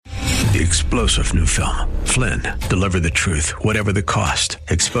The explosive new film, Flynn, deliver the truth, whatever the cost,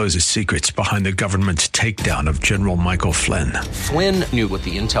 exposes secrets behind the government's takedown of General Michael Flynn. Flynn knew what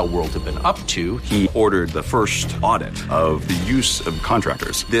the intel world had been up to. He ordered the first audit of the use of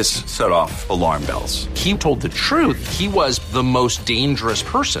contractors. This set off alarm bells. He told the truth. He was the most dangerous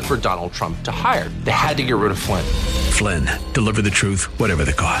person for Donald Trump to hire. They had to get rid of Flynn. Flynn, deliver the truth, whatever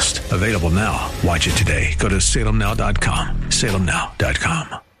the cost. Available now. Watch it today. Go to salemnow.com.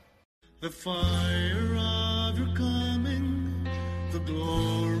 salemnow.com. The fire of your coming, the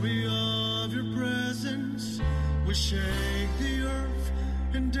glory of your presence will shake the earth,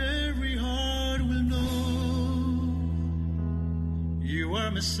 and every heart will know you are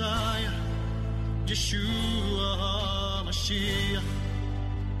Messiah, Yeshua HaMashiach,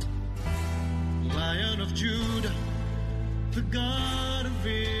 Lion of Judah, the God of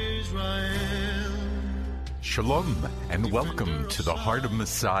Israel. Shalom, and welcome to the Heart of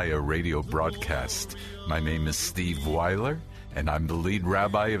Messiah radio broadcast. My name is Steve Weiler, and I'm the lead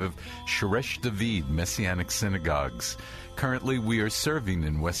rabbi of Shoresh David Messianic Synagogues. Currently, we are serving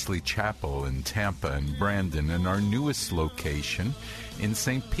in Wesley Chapel in Tampa and Brandon, and our newest location in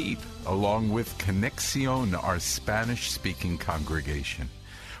St. Pete, along with Conexión, our Spanish-speaking congregation.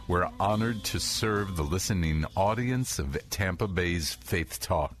 We're honored to serve the listening audience of Tampa Bay's Faith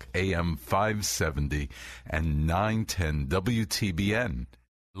Talk, AM 570 and 910 WTBN.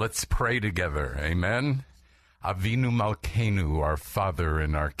 Let's pray together, amen? Avinu Malkeinu, our Father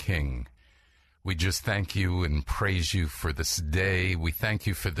and our King. We just thank you and praise you for this day. We thank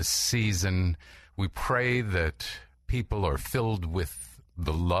you for this season. We pray that people are filled with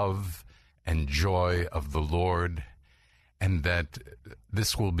the love and joy of the Lord, and that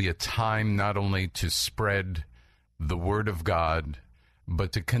this will be a time not only to spread the Word of God,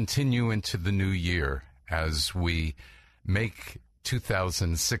 but to continue into the new year as we make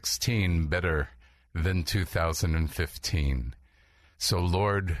 2016 better than 2015. So,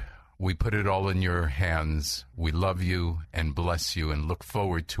 Lord, we put it all in your hands. We love you and bless you and look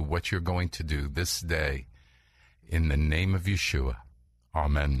forward to what you're going to do this day. In the name of Yeshua,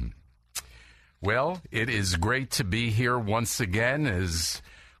 amen. Well, it is great to be here once again as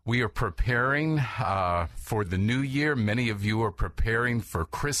we are preparing for the new year. Many of you are preparing for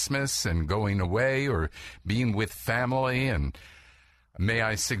Christmas and going away or being with family. And may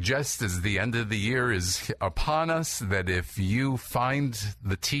I suggest, as the end of the year is upon us, that if you find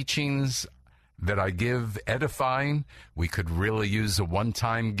the teachings that I give edifying, we could really use a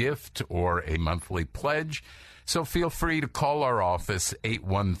one-time gift or a monthly pledge. So feel free to call our office,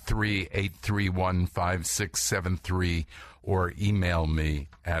 813-831-5673, or email me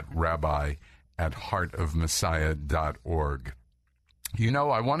at rabbi@heartofmessiah.org. You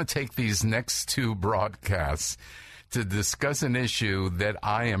know, I want to take these next two broadcasts to discuss an issue that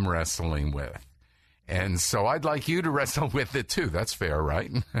I am wrestling with. And so I'd like you to wrestle with it too. That's fair,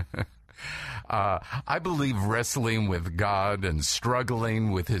 right? I believe wrestling with God and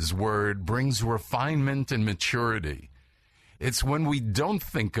struggling with His Word brings refinement and maturity. It's when we don't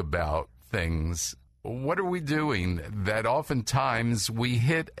think about things, what are we doing, that oftentimes we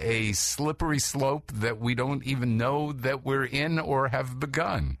hit a slippery slope that we don't even know that we're in or have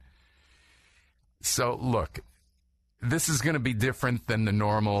begun. So look, this is going to be different than the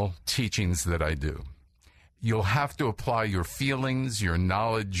normal teachings that I do. You'll have to apply your feelings, your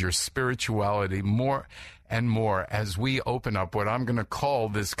knowledge, your spirituality more and more as we open up what I'm going to call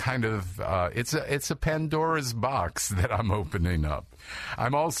this kind of, it's a Pandora's box that I'm opening up.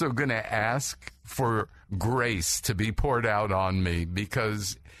 I'm also going to ask for grace to be poured out on me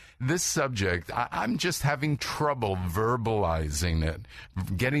because this subject, I'm just having trouble verbalizing it,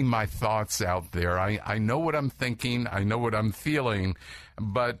 getting my thoughts out there. I know what I'm thinking, I know what I'm feeling,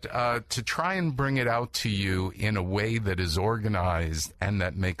 but to try and bring it out to you in a way that is organized and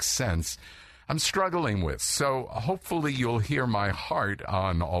that makes sense, I'm struggling with. So hopefully you'll hear my heart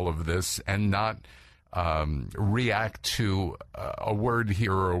on all of this and not react to a word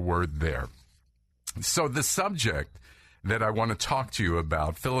here or a word there. So the subject that I want to talk to you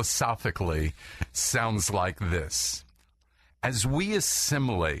about philosophically sounds like this. As we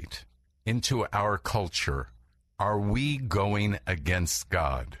assimilate into our culture, are we going against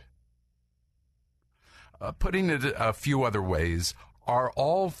God? Putting it a few other ways, are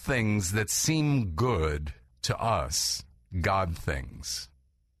all things that seem good to us God things?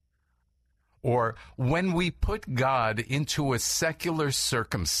 Or when we put God into a secular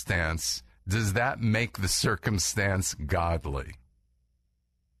circumstance, does that make the circumstance godly?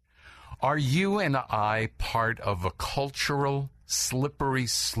 Are you and I part of a cultural slippery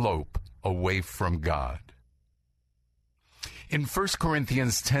slope away from God? In 1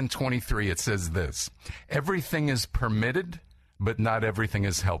 Corinthians 10:23, it says this: everything is permitted, but not everything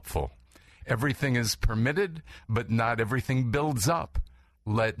is helpful. Everything is permitted, but not everything builds up.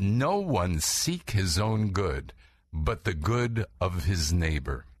 Let no one seek his own good, but the good of his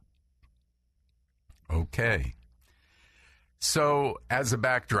neighbor. Okay. So, as a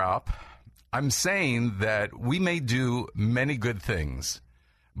backdrop, I'm saying that we may do many good things,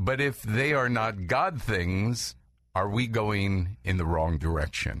 but if they are not God things, are we going in the wrong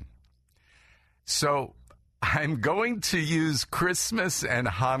direction? So, I'm going to use Christmas and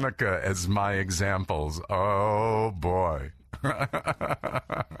Hanukkah as my examples. Oh, boy.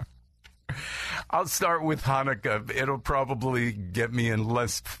 I'll start with Hanukkah. It'll probably get me in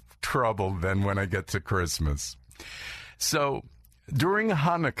less trouble than when I get to Christmas. So, during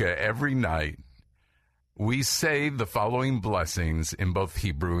Hanukkah, every night, we say the following blessings in both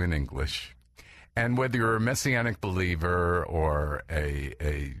Hebrew and English. And whether you're a Messianic believer or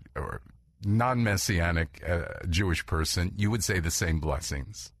a non-Messianic Jewish person, you would say the same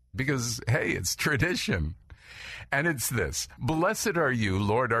blessings. Because, hey, it's tradition. And it's this: blessed are you,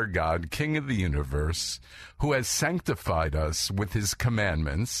 Lord our God, King of the universe, who has sanctified us with his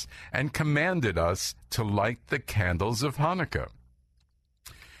commandments and commanded us to light the candles of Hanukkah.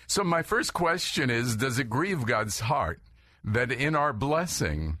 So my first question is, does it grieve God's heart that in our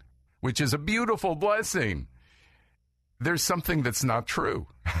blessing, which is a beautiful blessing, there's something that's not true?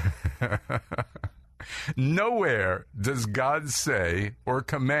 Nowhere does God say or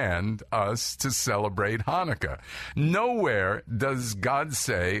command us to celebrate Hanukkah. Nowhere does God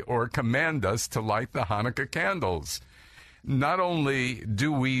say or command us to light the Hanukkah candles. Not only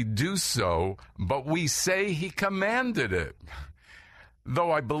do we do so, but we say he commanded it.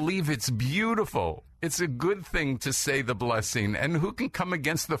 Though I believe it's beautiful, it's a good thing to say the blessing. And who can come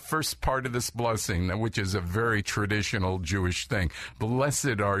against the first part of this blessing, which is a very traditional Jewish thing?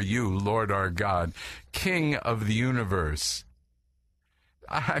 Blessed are you, Lord our God, King of the universe.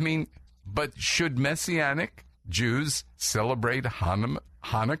 I mean, but should Messianic Jews celebrate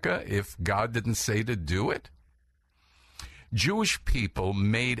Hanukkah if God didn't say to do it? Jewish people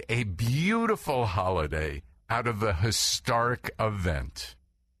made a beautiful holiday out of a historic event.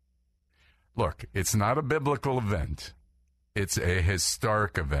 Look, it's not a biblical event. It's a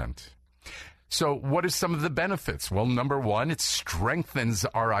historic event. So what are some of the benefits? Well, number one, it strengthens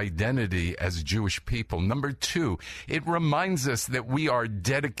our identity as Jewish people. Number two, it reminds us that we are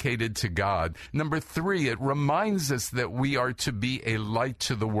dedicated to God. Number three, it reminds us that we are to be a light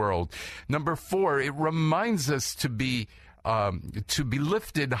to the world. Number four, it reminds us to be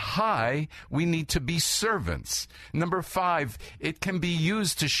lifted high, we need to be servants. Number five, it can be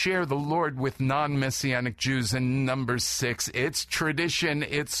used to share the Lord with non-Messianic Jews. And number six, it's tradition.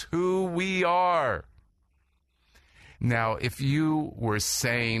 It's who we are. Now, if you were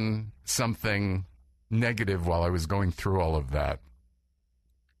saying something negative while I was going through all of that,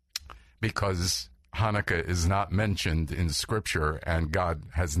 because Hanukkah is not mentioned in Scripture and God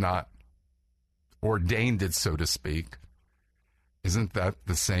has not ordained it, so to speak, isn't that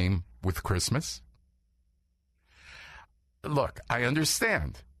the same with Christmas? Look, I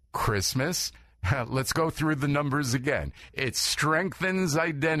understand. Christmas, let's go through the numbers again. It strengthens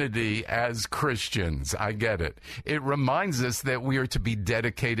identity as Christians. I get it. It reminds us that we are to be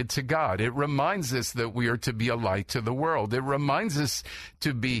dedicated to God. It reminds us that we are to be a light to the world. It reminds us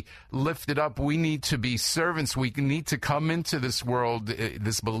to be lifted up. We need to be servants. We need to come into this world,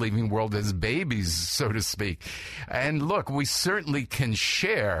 this believing world, as babies, so to speak. And look, we certainly can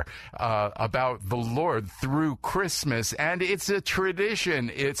share about the Lord through Christmas. And it's a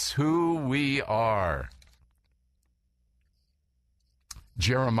tradition. It's who we are.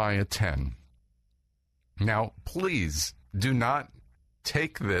 Jeremiah 10. Now, please do not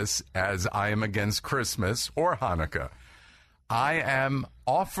take this as I am against Christmas or Hanukkah. I am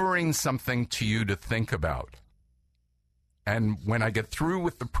offering something to you to think about. And when I get through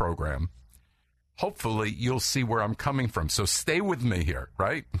with the program, hopefully you'll see where I'm coming from. So stay with me here,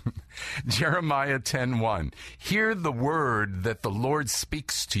 right? Jeremiah 10:1. Hear the word that the Lord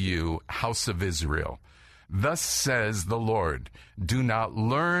speaks to you, house of Israel. Thus says the Lord, do not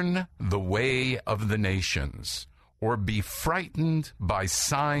learn the way of the nations, or be frightened by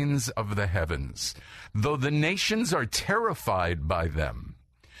signs of the heavens, though the nations are terrified by them.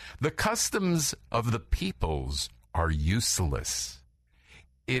 The customs of the peoples are useless.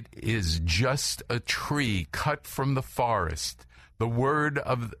 It is just a tree cut from the forest, the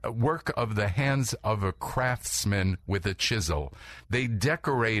work of the hands of a craftsman with a chisel. They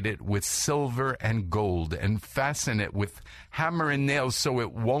decorate it with silver and gold and fasten it with hammer and nails so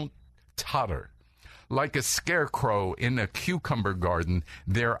it won't totter. Like a scarecrow in a cucumber garden,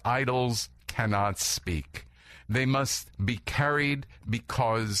 their idols cannot speak. They must be carried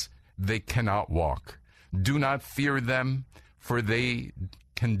because they cannot walk. Do not fear them, for they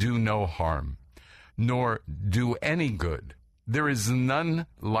can do no harm, nor do any good. There is none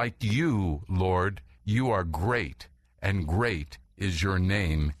like you, Lord. You are great, and great is your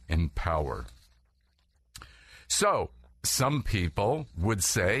name in power. So, some people would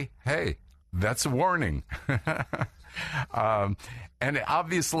say, hey, that's a warning. And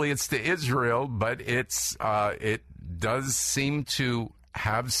obviously it's to Israel, but it does seem to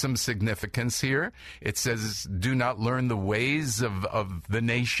have some significance here. It says, do not learn the ways of the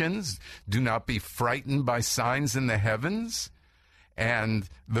nations. Do not be frightened by signs in the heavens. And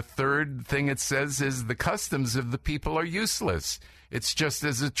the third thing it says is the customs of the people are useless. It's just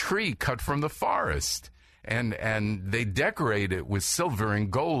as a tree cut from the forest. And they decorate it with silver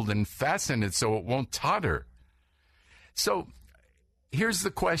and gold and fasten it so it won't totter. So here's the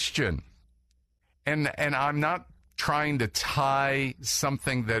question. And I'm not trying to tie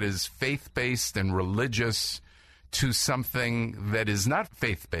something that is faith-based and religious to something that is not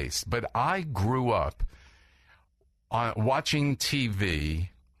faith-based. But I grew up watching TV,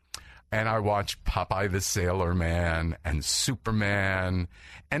 and I watched Popeye the Sailor Man and Superman,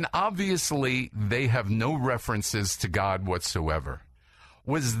 and obviously they have no references to God whatsoever.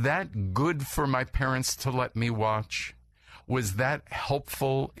 Was that good for my parents to let me watch? Was that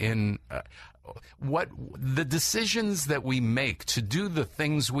helpful in what the decisions that we make to do the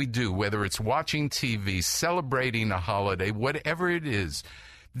things we do, whether it's watching TV, celebrating a holiday, whatever it is?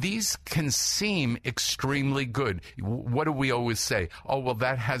 These can seem extremely good. What do we always say? Oh, well,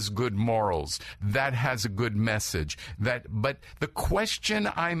 that has good morals. That has a good message. But the question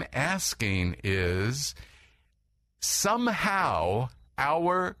I'm asking is, somehow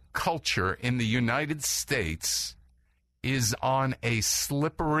our culture in the United States is on a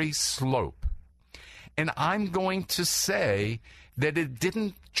slippery slope. And I'm going to say that it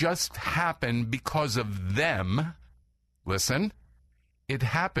didn't just happen because of them. Listen. It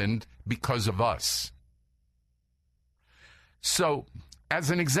happened because of us. So, as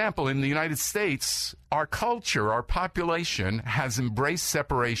an example, in the United States, our culture, our population has embraced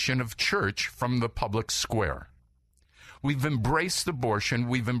separation of church from the public square. We've embraced abortion.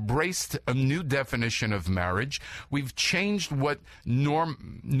 We've embraced a new definition of marriage. We've changed what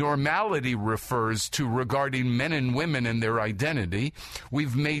normality refers to regarding men and women and their identity.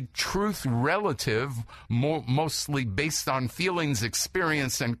 We've made truth relative, mostly based on feelings,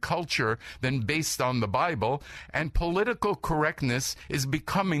 experience, and culture than based on the Bible. And political correctness is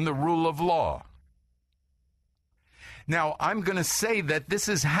becoming the rule of law. Now, I'm going to say that this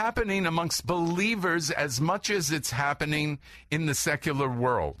is happening amongst believers as much as it's happening in the secular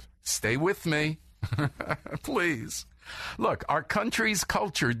world. Stay with me, please. Look, our country's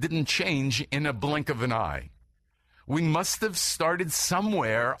culture didn't change in a blink of an eye. We must have started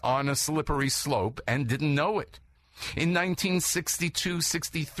somewhere on a slippery slope and didn't know it. In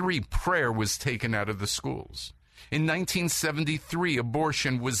 1962-63, prayer was taken out of the schools. In 1973,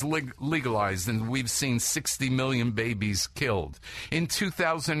 abortion was legalized, and we've seen 60 million babies killed. In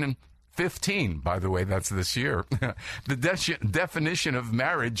 2015, by the way, that's this year, the definition of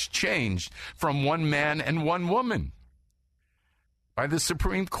marriage changed from one man and one woman by the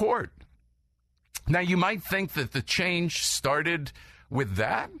Supreme Court. Now, you might think that the change started with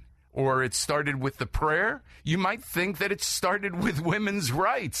that, or it started with the prayer. You might think that it started with women's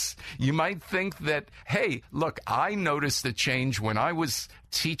rights. You might think that, hey, look, I noticed a change when I was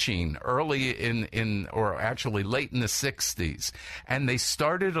teaching early or actually late in the 60s, and they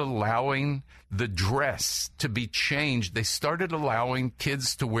started allowing the dress to be changed. They started allowing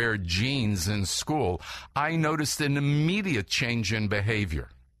kids to wear jeans in school. I noticed an immediate change in behavior.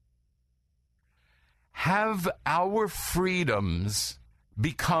 Have our freedoms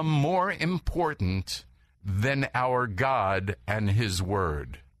become more important than our God and His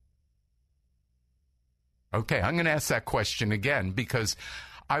Word? Okay, I'm going to ask that question again because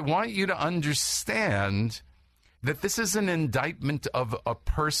I want you to understand that this is an indictment of a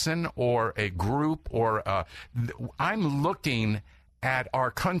person or a group I'm looking at our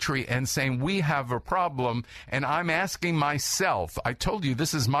country and saying we have a problem, and I'm asking myself, I told you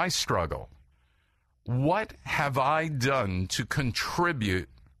this is my struggle. What have I done to contribute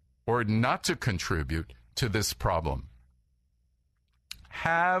or not to contribute to this problem?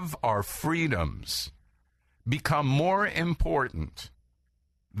 Have our freedoms become more important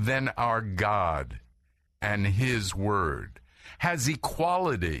than our God and His Word? Has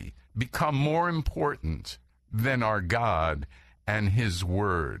equality become more important than our God and His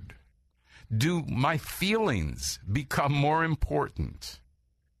Word? Do my feelings become more important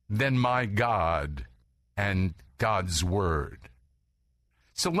than my God and God's Word?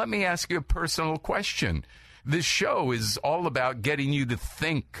 So let me ask you a personal question. This show is all about getting you to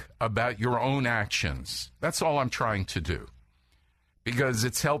think about your own actions. That's all I'm trying to do, because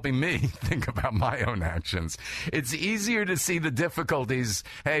it's helping me think about my own actions. It's easier to see the difficulties.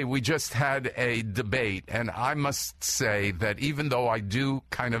 Hey, we just had a debate, and I must say that even though I do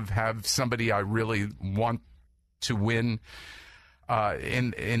kind of have somebody I really want to win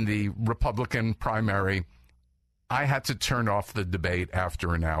in the Republican primary, I had to turn off the debate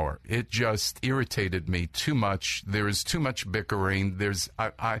after an hour. It just irritated me too much. There is too much bickering.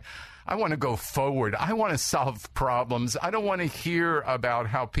 I want to go forward. I want to solve problems. I don't want to hear about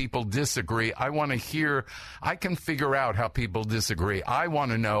how people disagree. I can figure out how people disagree. I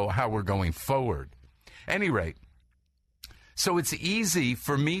want to know how we're going forward. Any rate, so it's easy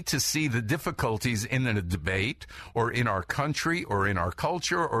for me to see the difficulties in a debate or in our country or in our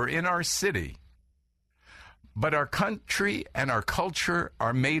culture or in our city. But our country and our culture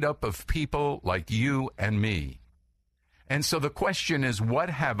are made up of people like you and me. And so the question is, what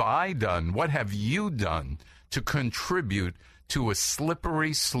have I done, what have you done to contribute to a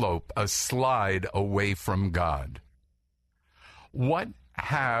slippery slope, a slide away from God? What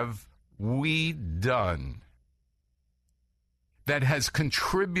have we done that has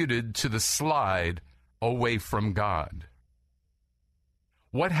contributed to the slide away from God?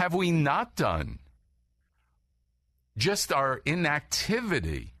 What have we not done? Just our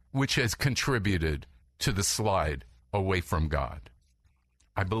inactivity, which has contributed to the slide away from God.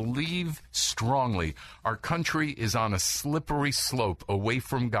 I believe strongly our country is on a slippery slope away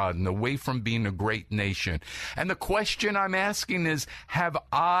from God and away from being a great nation. And the question I'm asking is, have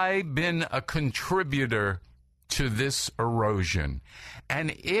I been a contributor to this erosion?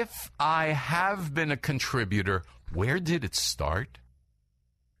 And if I have been a contributor, where did it start?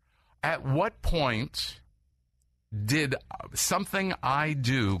 At what point did something I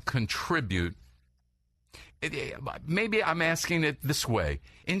do contribute? Maybe I'm asking it this way.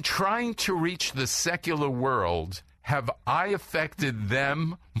 In trying to reach the secular world, have I affected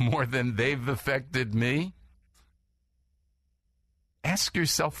them more than they've affected me? Ask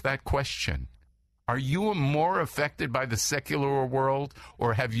yourself that question. Are you more affected by the secular world,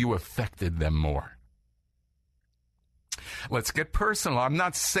 or have you affected them more? Let's get personal. I'm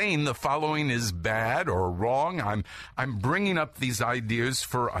not saying the following is bad or wrong. I'm bringing up these ideas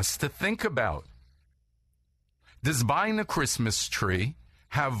for us to think about. Does buying a Christmas tree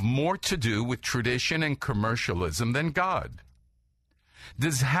have more to do with tradition and commercialism than God?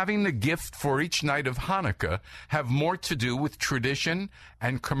 Does having a gift for each night of Hanukkah have more to do with tradition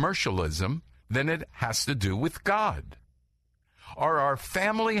and commercialism than it has to do with God? Are our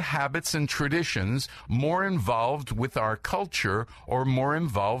family habits and traditions more involved with our culture or more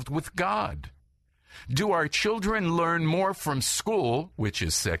involved with God? Do our children learn more from school, which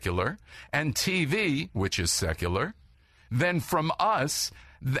is secular, and TV, which is secular, than from us?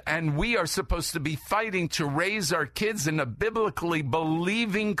 And we are supposed to be fighting to raise our kids in a biblically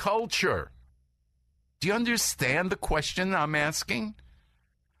believing culture. Do you understand the question I'm asking?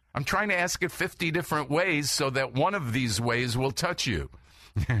 I'm trying to ask it 50 different ways so that one of these ways will touch you.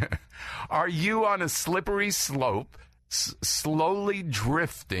 Are you on a slippery slope, slowly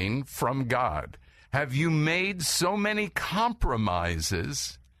drifting from God? Have you made so many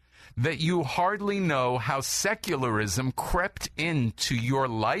compromises that you hardly know how secularism crept into your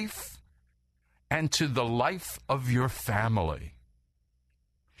life and to the life of your family?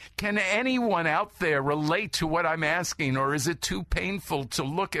 Can anyone out there relate to what I'm asking, or is it too painful to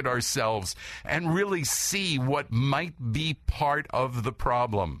look at ourselves and really see what might be part of the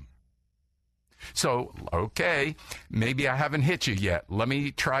problem? So, okay, maybe I haven't hit you yet. Let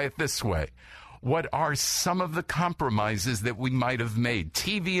me try it this way. What are some of the compromises that we might have made?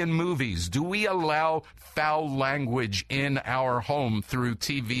 TV and movies. Do we allow foul language in our home through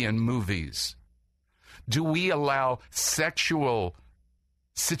TV and movies? Do we allow sexual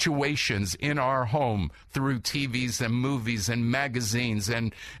situations in our home through TVs and movies and magazines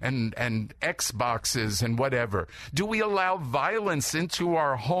and Xboxes and whatever? Do we allow violence into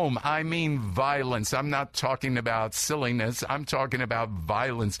our home? I mean violence. I'm not talking about silliness. I'm talking about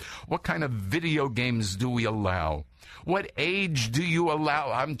violence. What kind of video games do we allow? What age do you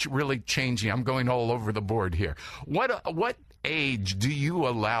allow? I'm really changing. I'm going all over the board here. What age do you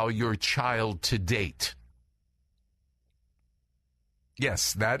allow your child to date?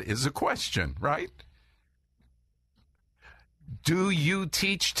 Yes, that is a question, right? Do you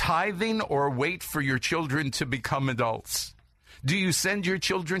teach tithing or wait for your children to become adults? Do you send your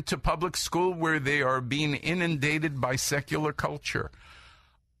children to public school where they are being inundated by secular culture?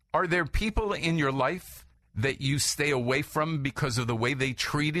 Are there people in your life that you stay away from because of the way they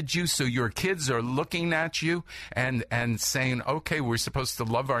treated you? So your kids are looking at you and saying, okay, we're supposed to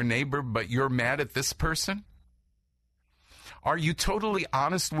love our neighbor, but you're mad at this person? Are you totally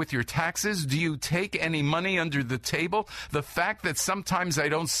honest with your taxes? Do you take any money under the table? The fact that sometimes I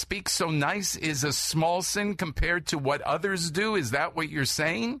don't speak so nice is a small sin compared to what others do. Is that what you're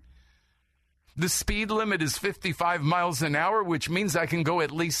saying? The speed limit is 55 miles an hour, which means I can go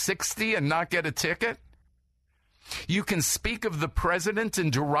at least 60 and not get a ticket. You can speak of the president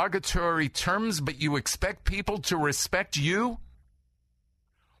in derogatory terms, but you expect people to respect you?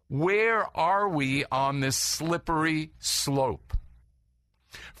 Where are we on this slippery slope?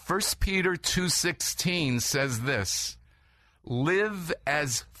 1 Peter 2:16 says this, live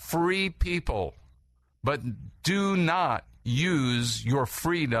as free people, but do not use your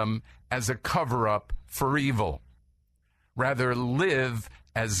freedom as a cover-up for evil. Rather, live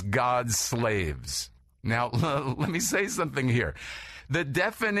as God's slaves. Now, let me say something here. The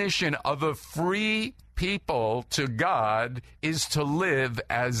definition of a free people to God is to live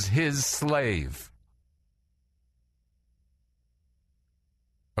as his slave.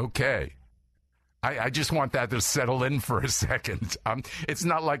 Okay. I just want that to settle in for a second. It's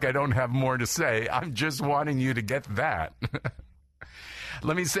not like I don't have more to say. I'm just wanting you to get that.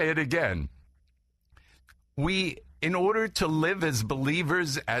 Let me say it again. In order to live as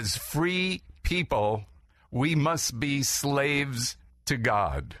believers, as free people, we must be slaves to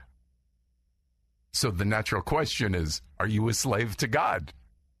God. So the natural question is, are you a slave to God?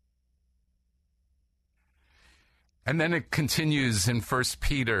 And then it continues in 1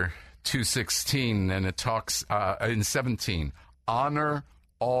 Peter 2:16, and it talks in 17, honor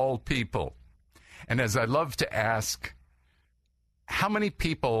all people. And as I love to ask, how many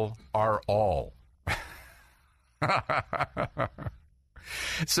people are all?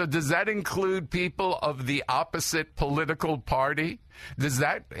 So does that include people of the opposite political party? Does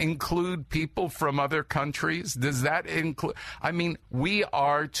that include people from other countries? Does that include, we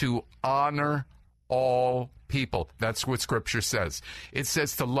are to honor all people. That's what Scripture says. It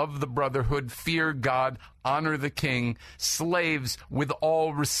says to love the brotherhood, fear God, honor the king, slaves with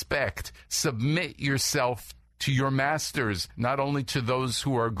all respect, submit yourself to your masters, not only to those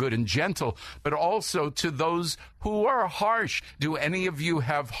who are good and gentle, but also to those who are harsh. Do any of you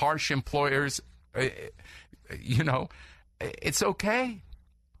have harsh employers? It's okay.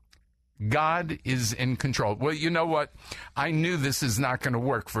 God is in control. Well, you know what? I knew this is not going to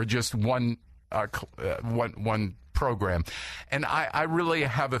work for just one program. And I really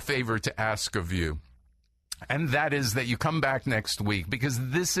have a favor to ask of you. And that is that you come back next week, because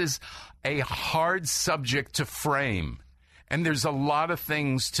this is a hard subject to frame. And there's a lot of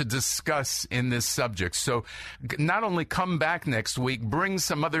things to discuss in this subject. So not only come back next week, bring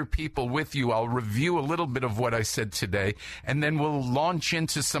some other people with you. I'll review a little bit of what I said today, and then we'll launch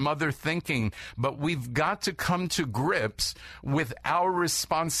into some other thinking. But we've got to come to grips with our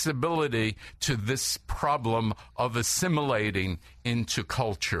responsibility to this problem of assimilating into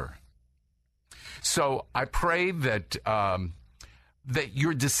culture. So I pray that that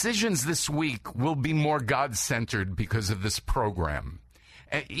your decisions this week will be more God-centered because of this program.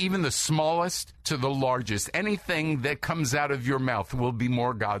 Even the smallest to the largest, anything that comes out of your mouth will be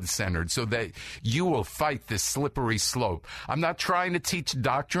more God-centered, so that you will fight this slippery slope. I'm not trying to teach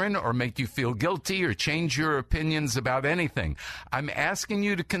doctrine or make you feel guilty or change your opinions about anything. I'm asking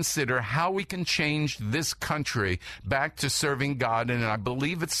you to consider how we can change this country back to serving God, and I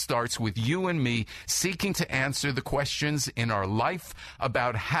believe it starts with you and me seeking to answer the questions in our life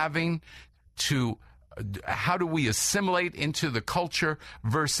about how do we assimilate into the culture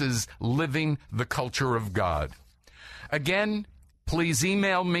versus living the culture of God? Again, please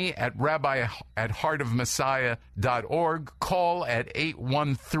email me at rabbi@heartofmessiah.org. Call at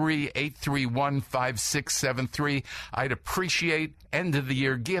 813-831-5673. I'd appreciate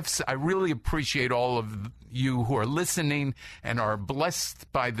end-of-the-year gifts. I really appreciate all of you who are listening and are blessed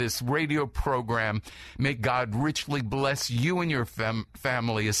by this radio program. May God richly bless you and your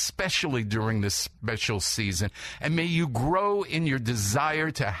family, especially during this special season. And may you grow in your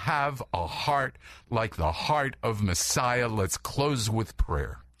desire to have a heart like the heart of Messiah. Let's close with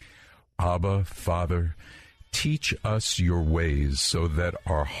prayer. Abba, Father, teach us your ways so that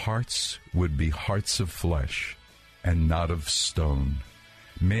our hearts would be hearts of flesh and not of stone.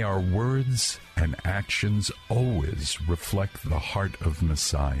 May our words and actions always reflect the heart of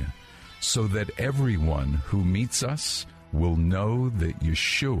Messiah, so that everyone who meets us will know that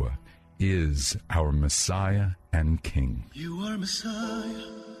Yeshua is our Messiah and King. You are Messiah,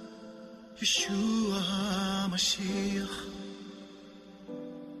 Yeshua HaMashiach,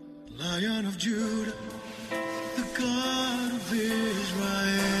 Lion of Judah, the God of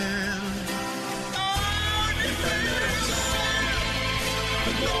Israel.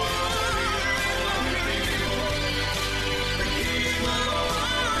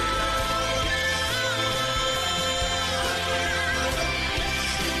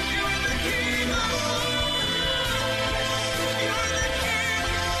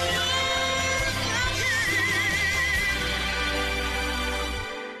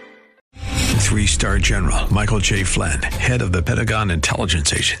 Three-star General Michael J. Flynn, head of the Pentagon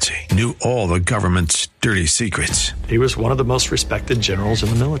Intelligence Agency, knew all the government's dirty secrets. He was one of the most respected generals in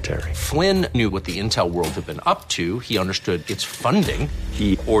the military. Flynn knew what the intel world had been up to. He understood its funding.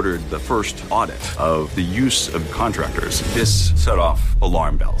 He ordered the first audit of the use of contractors. This set off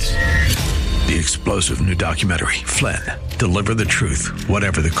alarm bells. The explosive new documentary, Flynn, Deliver the Truth,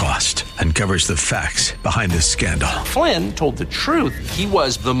 Whatever the Cost, uncovers the facts behind this scandal. Flynn told the truth. He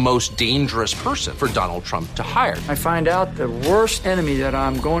was the most dangerous person for Donald Trump to hire. I find out the worst enemy that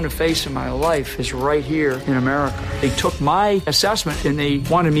I'm going to face in my life is right here in America. They took my assessment and they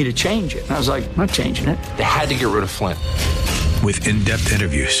wanted me to change it. And I was like, I'm not changing it. They had to get rid of Flynn. With in-depth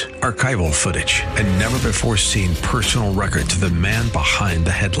interviews, archival footage, and never-before-seen personal records of the man behind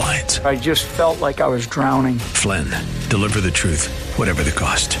the headlines. I just felt like I was drowning. Flynn, Deliver the Truth, Whatever the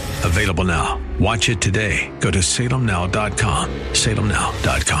Cost. Available now. Watch it today. Go to salemnow.com.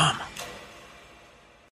 salemnow.com.